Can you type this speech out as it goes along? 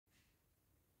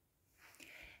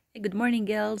Good morning,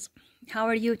 girls. How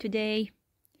are you today?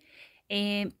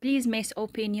 Please, miss,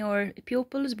 open your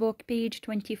pupils book, page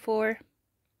 24.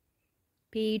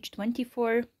 Page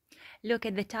 24. Look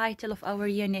at the title of our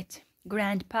unit.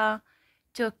 Grandpa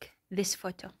took this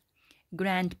photo.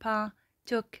 Grandpa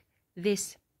took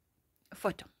this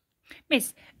photo.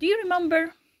 Miss, do you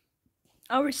remember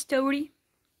our story?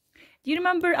 Do you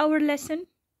remember our lesson?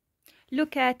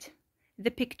 Look at the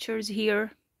pictures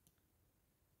here.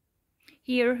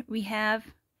 Here we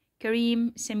have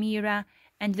Kareem, Samira,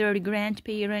 and their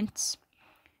grandparents.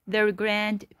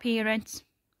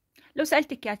 لو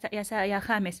سألتك يا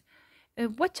خامس,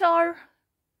 what are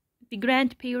the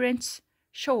grandparents?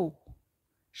 Show.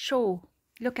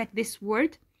 Look at this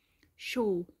word.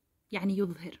 Show يعني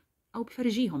يظهر أو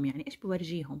بفرجيهم, يعني إيش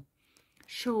بورجيهم.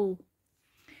 Show.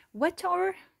 What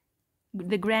are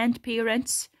the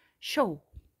grandparents? Show.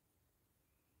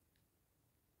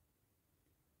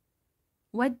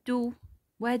 What do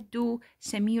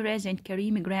Samira's and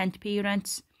Kareem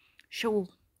grandparents show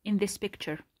in this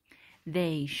picture?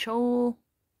 They show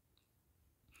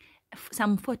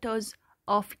some photos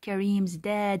of Kareem's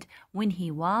dad when he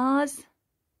was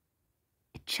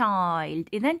a child.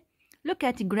 Then look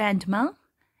at grandma.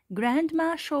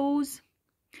 Grandma shows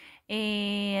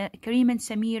Kareem and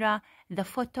Samira the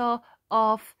photo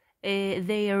of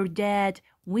their dad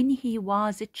when he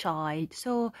was a child.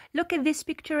 So look at this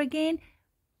picture again.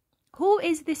 Who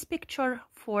is this picture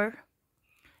for?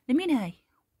 لمين هاي?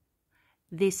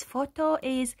 This photo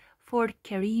is for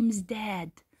Kareem's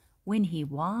dad when he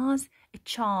was a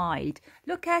child.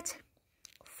 Look at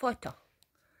photo.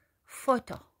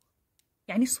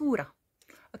 يعني صورة.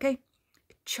 Okay?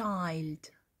 A child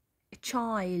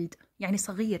يعني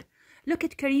صغير. Look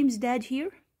at Kareem's dad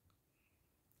here.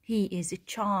 He is a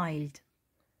child.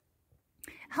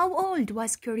 How old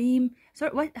was Kareem?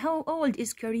 Sorry, how old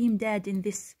is Kareem dad in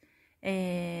this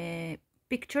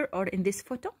picture or in this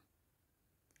photo?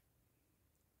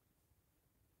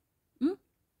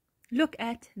 Look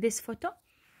at this photo.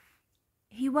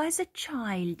 He was a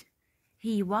child.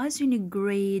 He was in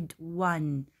grade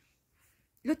 1.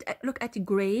 Look at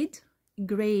grade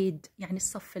يعني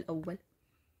الصف الأول.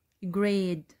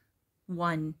 Grade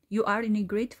 1. You are in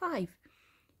grade 5.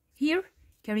 Here,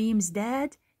 Kareem's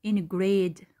dad in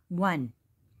grade 1.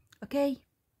 Okay?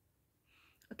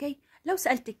 لو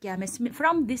سألتك يا miss,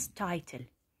 from this title,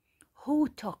 who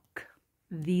took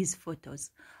these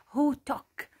photos? Who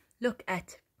took? Look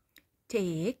at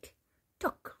take,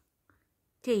 took.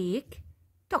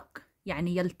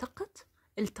 يعني يلتقط,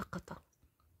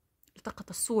 التقط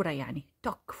الصورة يعني.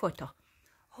 Took photo.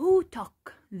 Who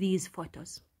took these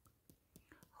photos?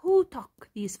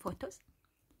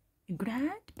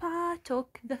 Grandpa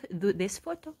took this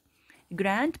photo.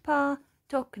 Grandpa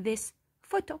took this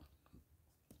photo.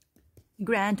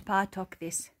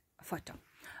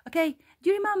 Okay, do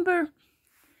you remember?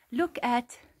 Look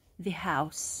at the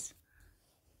house.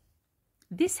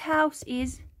 This house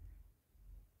is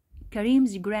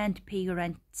Kareem's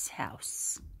grandparents'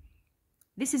 house.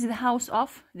 This is the house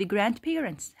of the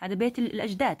grandparents. هذا بيت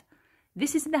الأجداد.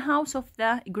 This is the house of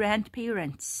the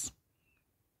grandparents.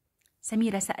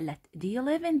 سميرة سألت, do you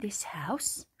live in this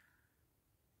house?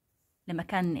 لما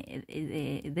كان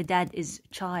the dad is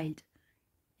child.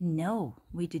 No,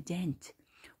 we didn't.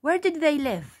 Where did they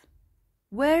live?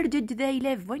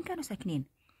 وين كانوا ساكنين?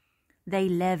 They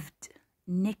lived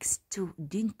next to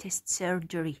dentist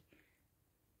surgery.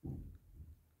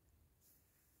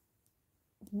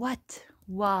 What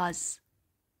was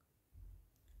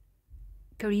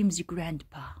Kareem's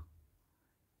grandpa?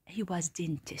 He was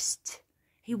dentist.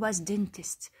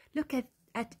 Look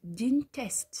at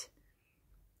dentist.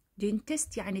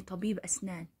 Dentist يعني طبيب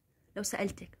أسنان. لو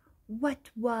سألتك,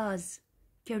 what was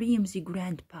Kareem's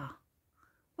grandpa?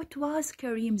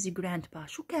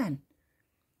 شو كان?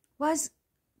 Was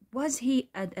he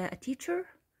a teacher?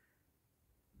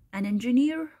 An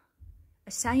engineer?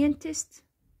 A scientist?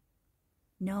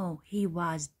 No, he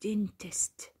was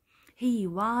dentist.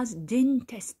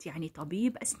 يعني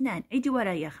طبيب أسنان. عيدي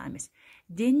وراي يا خامس.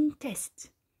 Dentist.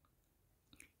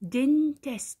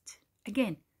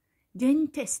 Again.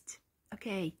 Dentist.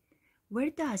 Okay.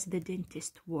 Where does the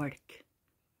dentist work?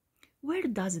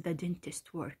 Does the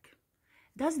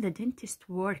dentist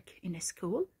work in a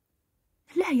school?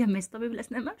 لا يا مس, طبيب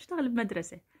الأسنان ما بيشتغل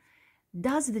بمدرسة.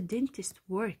 Does the dentist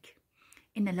work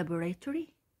in a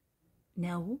laboratory?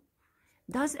 No.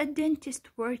 Does a dentist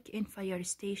work in fire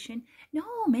station?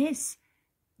 No, miss.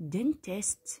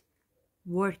 Dentists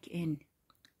work in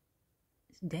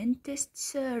dentist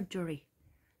surgery.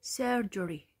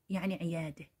 يعني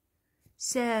عيادة.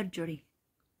 Surgery.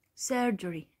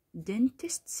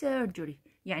 Dentist surgery.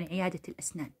 يعني عيادة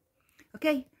الأسنان.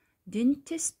 Okay,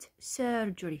 dentist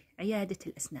surgery, عيادة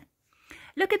الأسنان.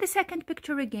 Look at the second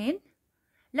picture again.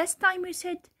 Last time we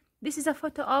said this is a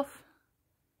photo of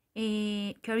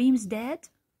Kareem's dad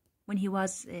when he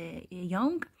was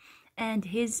young and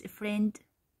his friend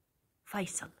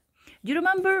Faisal. Do you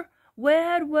remember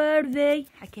where were they?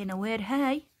 حكينا where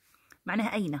هاي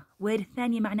معناها أين. where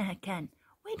الثانية معناها كان.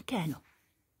 وين كانوا؟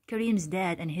 Kareem's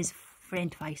dad and his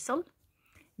friend Faisal.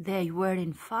 They were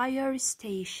in fire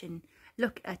station.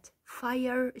 Look at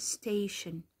fire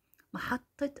station.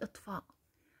 محطة إطفاء.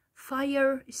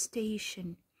 fire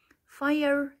station.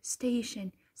 fire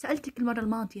station. سألتك المرة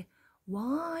الماضية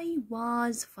why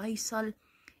was Faisal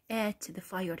at the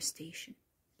fire station؟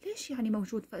 ليش يعني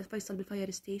موجود فيصل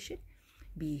بالفاير ستيشن؟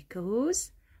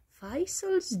 because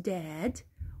Faisal's dad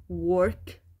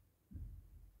work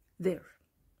there.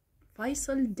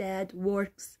 Faisal's dad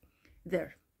works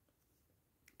there.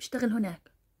 بيشتغل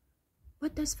هناك.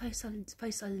 What does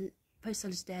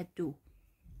Faisal's dad do?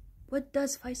 What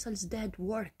does Faisal's dad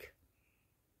work?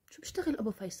 شو بيشتغل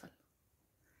أبو فيصل؟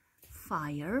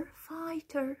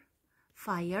 firefighter.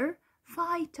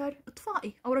 firefighter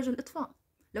إطفائي أو رجل إطفاء.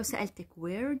 لو سألتك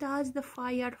where does the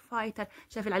firefighter،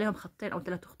 شايف اللي عليهم خطين أو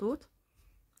 3 خطوط؟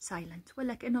 silent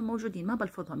ولا كأنهم موجودين ما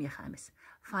بلفظهم يا خامس.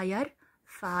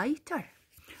 firefighter.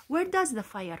 Where does the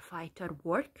firefighter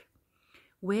work?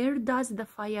 Where does the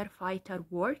firefighter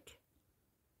work?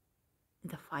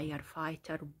 The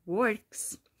firefighter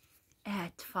works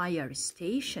at fire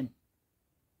station.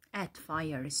 At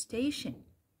fire station.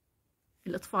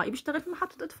 الإطفائي بيشتغل في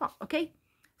محطة إطفاء. Okay.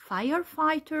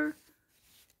 Firefighter.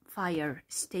 Fire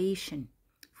station.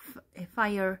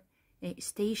 Fire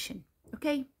station.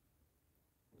 Okay.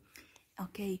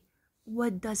 Okay.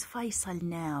 What does Faisal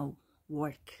now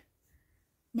work?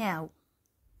 Now,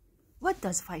 what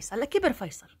does Faisal? كبر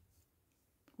فيصل.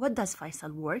 What does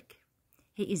Faisal work?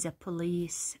 He is a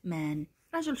policeman.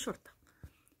 رجل شرطة.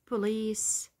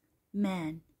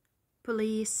 Policeman.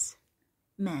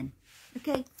 Policeman.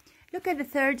 Okay. Look at the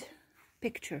third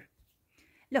picture.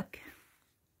 Look.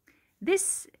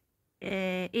 This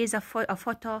is a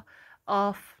photo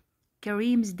of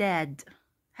Kareem's dad.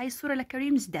 هاي الصورة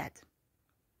لكريم's dad.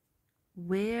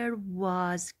 Where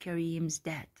was Kareem's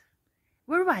dad?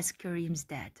 Where was Kareem's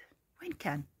dad? وين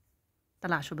كان؟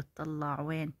 طلع شو بتطلع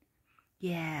وين؟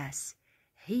 Yes,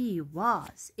 he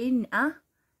was in a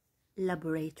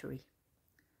laboratory.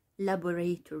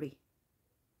 Laboratory.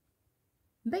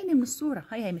 مبينة من الصورة.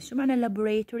 هاي مش شو معنى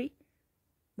laboratory؟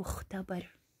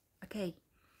 مختبر. Okay.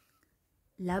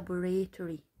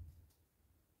 Laboratory.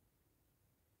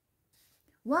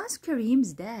 Was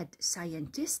Kareem's dad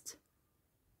scientist?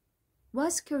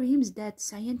 Was Kareem's dad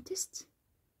scientist?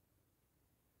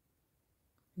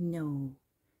 No.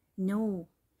 No.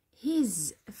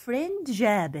 His friend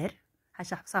Jabir,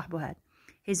 صاحبه هذا.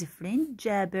 His friend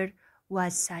Jabir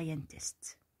was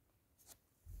scientist.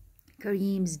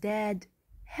 Kareem's dad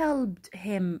helped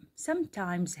him.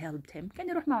 Sometimes helped him. كان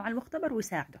يروح معه على المختبر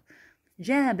ويساعده.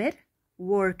 جابر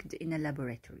worked in a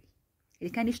laboratory. اللي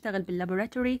كان يشتغل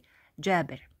باللابوراتوري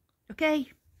جابر. Okay.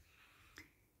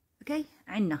 Okay.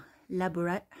 عنا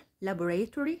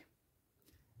laboratory.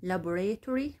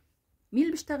 مين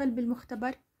اللي بيشتغل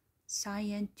بالمختبر؟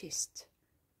 scientist.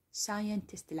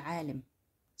 scientist العالم.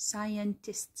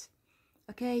 scientist.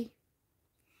 Okay.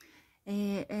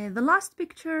 The last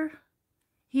picture.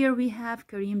 Here we have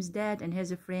Kareem's dad and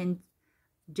his friend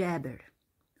Jabir.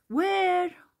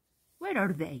 Where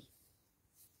are they?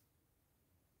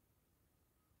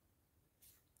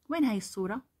 وين هاي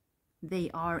الصورة؟ They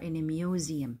are in a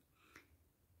museum.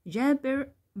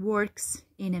 Jabir works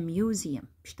in a museum.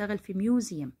 بيشتغل في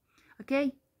museum.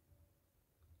 Okay?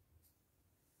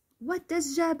 What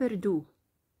does Jabir do?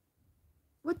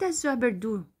 What does Jabir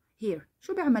do here?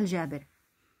 شو بيعمل جابر؟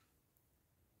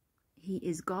 He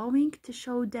is going to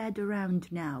show dad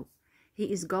around now.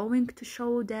 He is going to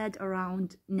show dad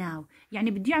around now.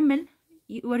 يعني بده يعمل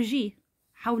يورجيه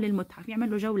حول المتحف.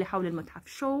 يعمل له جولة حول المتحف.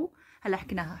 show هلا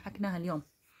حكناها اليوم.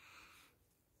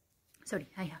 سوري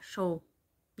هيها show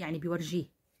يعني بيورجيه.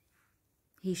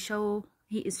 He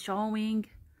is showing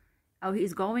أو he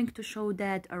is going to show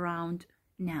dad around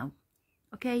now.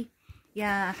 Okay.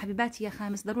 يا حبيباتي يا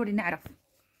خامس ضروري نعرف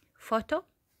photo,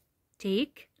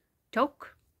 take,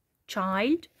 took,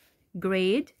 child,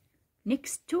 grade,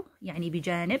 next to يعني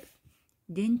بجانب,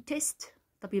 dentist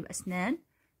طبيب أسنان,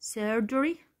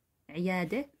 surgery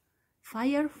عيادة,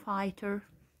 firefighter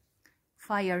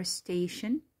fire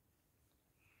station,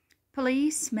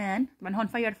 policeman طبعا هون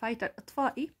firefighter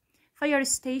إطفائي, fire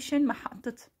station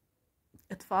محطة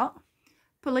إطفاء,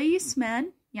 policeman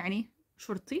يعني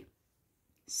شرطي,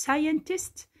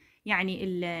 scientist يعني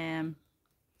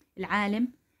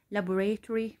العالم.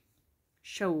 laboratory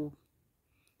show.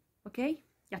 أوكي،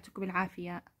 يعطيكم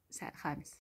العافية. خامس.